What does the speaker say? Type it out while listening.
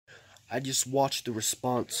I just watched the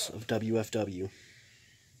response of WFW.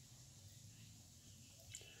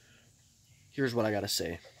 Here's what I gotta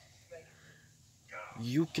say.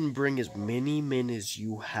 You can bring as many men as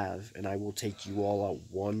you have, and I will take you all out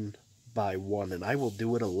one by one, and I will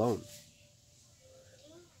do it alone.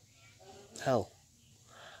 Hell,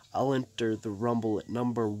 I'll enter the Rumble at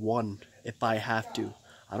number 1 if I have to.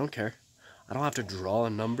 I don't care. I don't have to draw a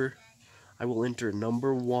number. I will enter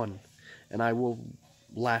number 1, and I will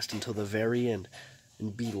last until the very end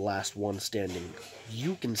and be the last one standing.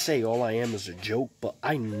 You can say all I am is a joke, but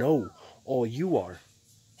I know all you are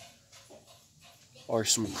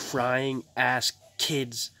some crying ass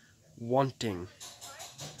kids wanting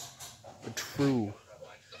a true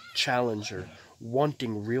challenger,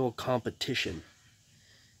 wanting real competition.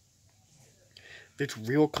 If it's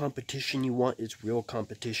real competition you want, it's real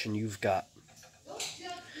competition you've got.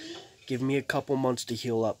 Give me a couple months to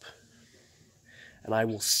heal up, and I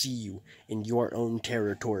will see you in your own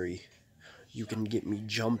territory. You can get me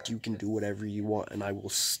jumped, you can do whatever you want, and I will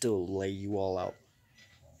still lay you all out.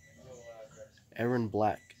 Aaron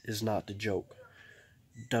Black is not the joke.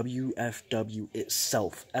 WFW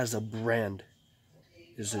itself, as a brand,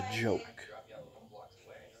 is a joke.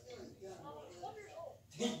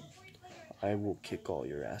 I will kick all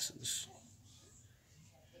your asses.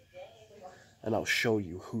 And I'll show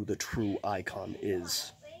you who the true icon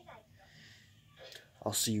is.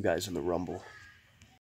 I'll see you guys in the Rumble.